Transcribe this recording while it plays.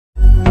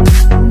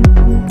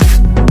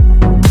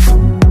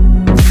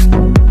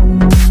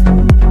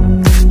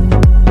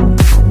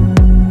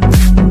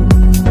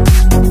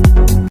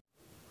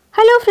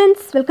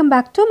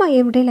back to my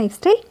everyday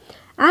lifestyle.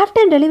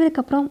 After டெலிவரிக்கு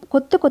அப்புறம்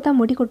கொத்து கொத்தாக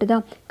முடி கொட்டுதா?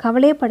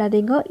 கவலையே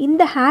படாதீங்க.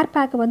 இந்த ஹேர்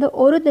பேக்கை வந்து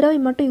ஒரு தடவை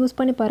மட்டும் யூஸ்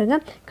பண்ணி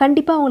பாருங்கள்.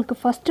 கண்டிப்பாக உங்களுக்கு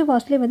ஃபஸ்ட்டு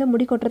வாஷ்லேயே வந்து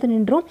முடி கொட்டுறது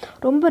நின்றும்.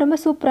 ரொம்ப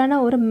சூப்பரான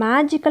ஒரு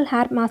மேஜிக்கல்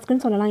ஹேர்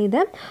மாஸ்க்குன்னு சொல்லலாம்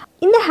இது.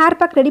 இந்த ஹேர்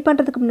பேக் ரெடி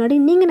பண்ணுறதுக்கு முன்னாடி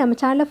நீங்கள் நம்ம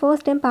சேனலில்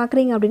ஃபர்ஸ்ட் டைம்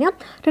பார்க்குறீங்க அப்படின்னா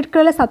ரெட்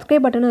கலரில்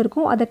சப்ஸ்கிரைப் பட்டனும்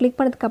இருக்கும். அதை கிளிக்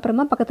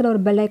பண்ணதுக்கப்புறமா பக்கத்தில்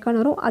ஒரு பெல் ஐக்கான்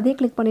வரும். அதையும்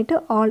கிளிக் பண்ணிவிட்டு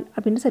ஆல்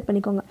அப்படின்னு செட்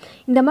பண்ணிக்கோங்க.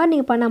 இந்த மாதிரி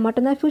நீங்கள் பண்ணால்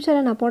மட்டும்தான்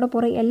ஃப்யூச்சரில் நான் போட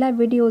போகிற எல்லா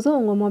வீடியோஸும்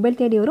உங்கள் மொபைல்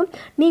தேடி வரும்.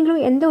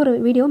 நீங்களும் எந்த ஒரு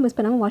வீடியோவும் மிஸ்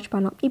பண்ணாமல் வாட்ச்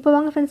பண்ணலாம். இப்போ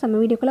வாங்க ஃப்ரெண்ட்ஸ்,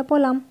 நம்ம வீடியோக்குள்ளே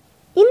போகலாம்.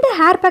 இந்த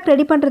ஹேர் பேக்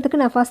ரெடி பண்ணுறதுக்கு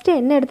நான் ஃபஸ்ட்டு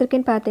என்ன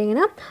எடுத்திருக்கேன்னு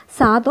பார்த்தீங்கன்னா,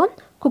 சாதம்.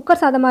 குக்கர்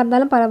சாதமாக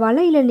இருந்தாலும்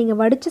பரவாயில்ல, இல்லை நீங்கள்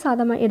வடித்து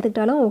சாதமாக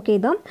எடுத்துக்கிட்டாலும் ஓகே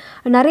தான்.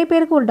 நிறைய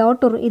பேருக்கு ஒரு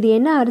டவுட் வரும், இது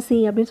என்ன அரிசி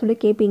அப்படின்னு சொல்லி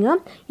கேட்பீங்க.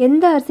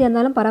 எந்த அரிசியாக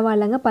இருந்தாலும்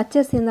பரவாயில்லைங்க. பச்சை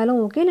அரிசி இருந்தாலும்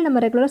ஓகே, இல்லை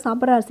நம்ம ரெகுலராக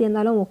சாப்பிட்ற அரிசி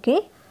இருந்தாலும் ஓகே.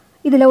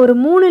 இதில் ஒரு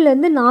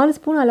 3லேருந்து 4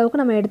 ஸ்பூன்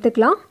அளவுக்கு நம்ம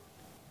எடுத்துக்கலாம்.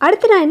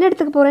 அடுத்து நான் என்ன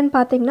எடுத்துக்க போகிறேன்னு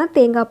பார்த்தீங்கன்னா,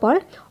 தேங்காய் பால்.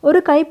 ஒரு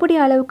கைப்பிடி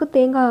அளவுக்கு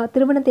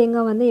திருவண்ண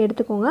தேங்காய் வந்து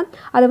எடுத்துக்கோங்க.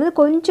 அதை வந்து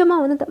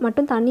கொஞ்சமாக வந்து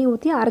மட்டும் தண்ணி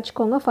ஊற்றி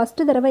அரைச்சிக்கோங்க.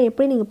 ஃபஸ்ட்டு தடவை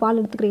எப்படி நீங்கள் பால்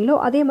எடுத்துக்கிறீங்களோ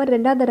அதே மாதிரி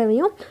 2வது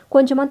தடவையும்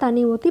கொஞ்சமாக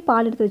தண்ணி ஊற்றி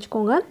பால் எடுத்து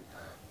வச்சுக்கோங்க.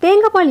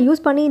 தேங்காய் பால்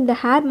யூஸ் பண்ணி இந்த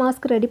ஹேர்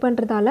மாஸ்க் ரெடி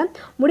பண்ணுறதால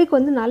முடிக்கு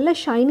வந்து நல்ல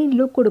ஷைனி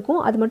லுக்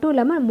கொடுக்கும். அது மட்டும்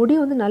இல்லாமல் முடி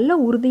வந்து நல்ல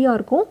உறுதியாக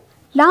இருக்கும்.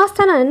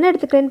 லாஸ்ட்டாக நான் என்ன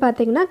எடுத்துக்கிறேன்னு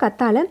பார்த்தீங்கன்னா,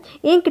 கத்தாழை.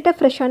 என்கிட்ட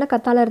ஃப்ரெஷ்ஷான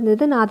கத்தாழை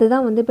இருந்தது, நான்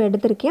அதுதான் வந்து இப்போ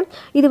எடுத்திருக்கேன்.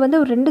 இது வந்து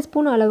ஒரு 2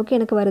 ஸ்பூன் அளவுக்கு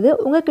எனக்கு வருது.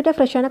 உங்கள்கிட்ட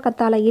ஃப்ரெஷ்ஷான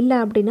கத்தாழை இல்லை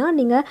அப்படின்னா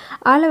நீங்கள்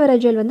ஆலோவேரா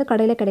ஜெல் வந்து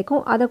கடையில்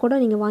கிடைக்கும், அதை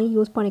கூட நீங்கள் வாங்கி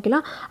யூஸ்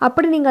பண்ணிக்கலாம்.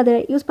 அப்படி நீங்கள் அதை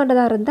யூஸ்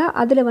பண்ணுறதா இருந்தால்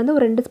அதில் வந்து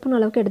ஒரு 2 ஸ்பூன்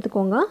அளவுக்கு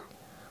எடுத்துக்கோங்க.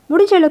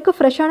 முடிஞ்ச அளவுக்கு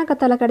ஃப்ரெஷ்ஷான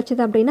கத்தாழை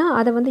கிடச்சிது அப்படின்னா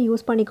அதை வந்து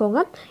யூஸ் பண்ணிக்கோங்க.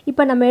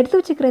 இப்போ நம்ம எடுத்து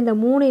வச்சுக்கிற இந்த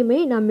 3யுமே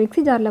நான்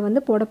மிக்ஸி ஜாரில்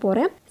வந்து போட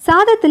போகிறேன்.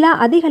 சாதத்தில்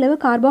அதிக அளவு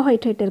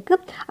கார்போஹைட்ரேட்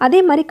இருக்குது. அதே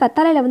மாதிரி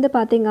கத்தாழையில் வந்து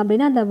பார்த்திங்க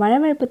அப்படின்னா அந்த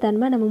வழவழப்பு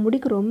தன்மை நம்ம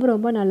முடிக்கு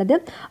ரொம்ப நல்லது.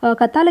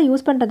 கத்தாழை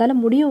யூஸ் பண்ணுறதால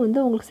முடியும்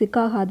வந்து உங்களுக்கு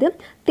சிக்காகாது.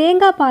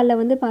 தேங்காய் பாலில்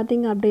வந்து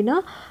பார்த்திங்க அப்படின்னா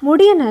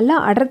முடியை நல்லா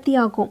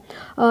அடர்த்தியாகும்.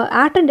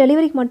 ஆஃப்டர்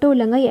டெலிவரிக்கு மட்டும்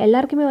இல்லைங்க,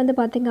 எல்லாருக்குமே வந்து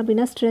பார்த்திங்க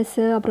அப்படின்னா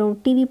ஸ்ட்ரெஸ்ஸு, அப்புறம்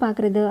டிவி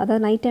பார்க்குறது,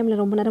 அதாவது நைட்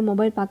டைமில் ரொம்ப நேரம்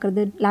மொபைல்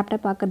பார்க்குறது,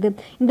 லேப்டாப் பார்க்குறது,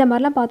 இந்த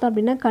மாதிரிலாம் பார்த்தோம்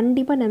அப்படின்னா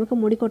கண்டிப்பாக நமக்கு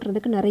முடி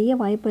கொட்டுறதுக்கு நிறைய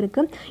வாய்ப்பு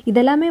இருக்குது.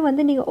 இதெல்லாமே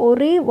வந்து நீங்கள்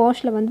ஒரே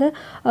வாஷில் வந்து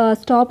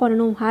ஸ்டாப்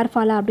பண்ணணும் ஹேர்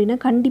ஃபாலை அப்படின்னா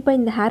கண்டிப்பாக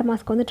இந்த ஹேர்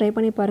மாஸ்க் வந்து ட்ரை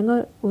பண்ணி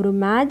பாருங்கள். ஒரு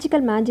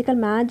மேஜிக்கல்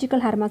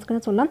ஹேர்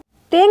மாஸ்க்குன்னு சொல்லலாம்.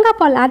 தேங்காய்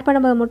பால் ஆட்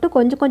பண்ணும்போது மட்டும்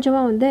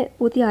கொஞ்சமாக வந்து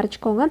ஊற்றி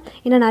அரைச்சிக்கோங்க.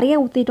 ஏன்னா நிறைய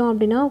ஊற்றிட்டோம்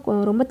அப்படின்னா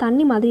ரொம்ப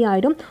தண்ணி மாதிரி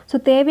ஆகிடும். ஸோ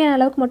தேவையான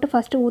அளவுக்கு மட்டும்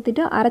ஃபஸ்ட்டு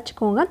ஊற்றிட்டு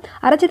அரைச்சிக்கோங்க.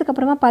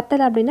 அரைச்சதுக்கப்புறமா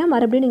பத்தலை அப்படின்னா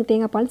மறுபடியும் நீங்கள்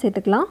தேங்காய் பால்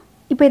சேர்த்துக்கலாம்.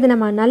 இப்போ இதை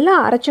நம்ம நல்லா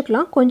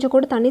அரைச்சிக்கலாம். கொஞ்சம்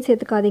கூட தண்ணி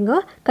சேர்த்துக்காதீங்க.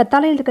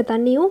 கத்தாழையில் இருக்க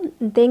தண்ணியும்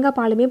தேங்காய்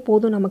பாலுமே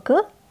போதும் நமக்கு.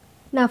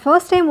 நான்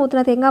ஃபர்ஸ்ட் டைம்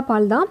ஊற்றின தேங்காய்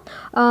பால் தான்.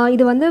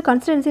 இது வந்து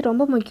கன்சிஸ்டன்சி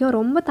ரொம்ப முக்கியம்.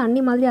 ரொம்ப தண்ணி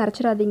மாதிரி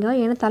அரைச்சிடாதீங்க,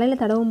 ஏன்னா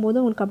தலையில் தடவும் போது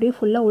உங்களுக்கு அப்படியே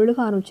ஃபுல்லாக ஒழுக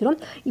ஆரம்பிச்சிடும்.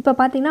 இப்போ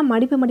பார்த்தீங்கன்னா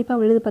மடிப்பாக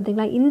விழுது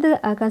பார்த்தீங்களா? இந்த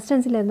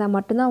கன்சிஸ்டன்சியில் இருந்தால்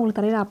மட்டும்தான் உங்களுக்கு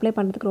தலையில் அப்ளை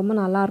பண்ணுறதுக்கு ரொம்ப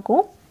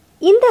நல்லாயிருக்கும்.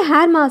 இந்த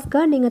ஹேர்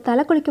மாஸ்க்கை நீங்கள்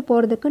தலை குளிக்க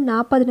போகிறதுக்கு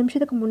 40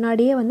 நிமிஷத்துக்கு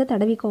முன்னாடியே வந்து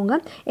தடவிக்கோங்க.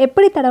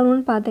 எப்படி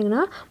தடவணும்னு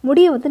பார்த்தீங்கன்னா,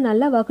 முடியை வந்து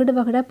நல்லா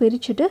வகுடாக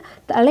பிரிச்சுட்டு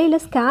தலையில்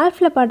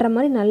ஸ்கேல்ஃபில் படுற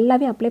மாதிரி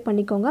நல்லாவே அப்ளை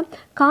பண்ணிக்கோங்க.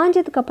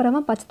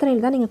 காஞ்சதுக்கப்புறமா பச்சை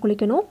தண்ணியில் தான் நீங்கள்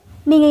குளிக்கணும்.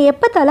 நீங்கள்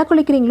எப்போ தலை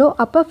குளிக்கிறீங்களோ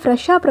அப்போ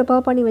ஃப்ரெஷ்ஷாக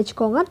ப்ரிப்பேர் பண்ணி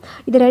வச்சுக்கோங்க.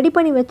 இதை ரெடி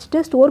பண்ணி வச்சுட்டு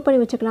ஸ்டோர் பண்ணி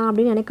வச்சுக்கலாம்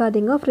அப்படின்னு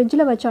நினைக்காதீங்க.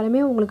 ஃப்ரிட்ஜில்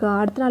வச்சாலுமே உங்களுக்கு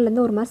அடுத்த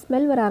நாள்லேருந்து ஒரு மாதிரி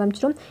ஸ்மெல் வர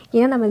ஆரம்பிச்சிடும்.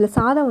 ஏன்னா நம்ம இதில்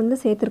சாதம் வந்து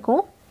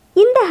சேர்த்துருக்கோம்.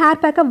 இந்த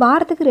ஹேர் பேக்கை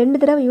வாரத்துக்கு 2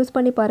 தடவை யூஸ்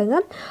பண்ணி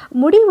பாருங்கள்.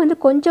 முடி வந்து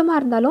கொஞ்சமாக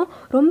இருந்தாலும்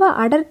ரொம்ப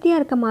அடர்த்தியாக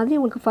இருக்க மாதிரி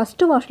உங்களுக்கு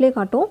ஃபஸ்ட்டு வாஷ்லேயே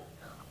காட்டும்.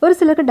 ஒரு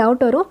சிலருக்கு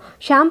டவுட் வரும்,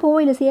 ஷாம்புவோ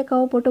இல்லை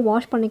சீயக்காவோ போட்டு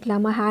வாஷ்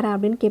பண்ணிக்கலாமா ஹேரை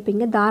அப்படின்னு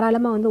கேட்பீங்க.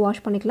 தாராளமாக வந்து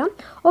வாஷ் பண்ணிக்கலாம்.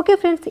 ஓகே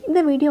ஃப்ரெண்ட்ஸ், இந்த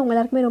வீடியோ உங்கள்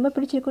எல்லாருக்குமே ரொம்ப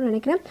பிடிச்சிருக்குன்னு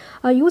நினைக்கிறேன்.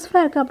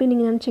 யூஸ்ஃபுல்லாக இருக்குது அப்படின்னு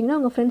நீங்கள் நினச்சிங்கன்னா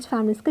உங்கள் ஃப்ரெண்ட்ஸ்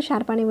ஃபேமிலிஸ்க்கு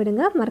ஷேர் பண்ணி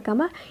விடுங்க.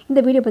 மறக்காமல்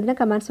இந்த வீடியோ பற்றின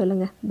கமெண்ட்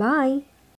சொல்லுங்கள். பாய்.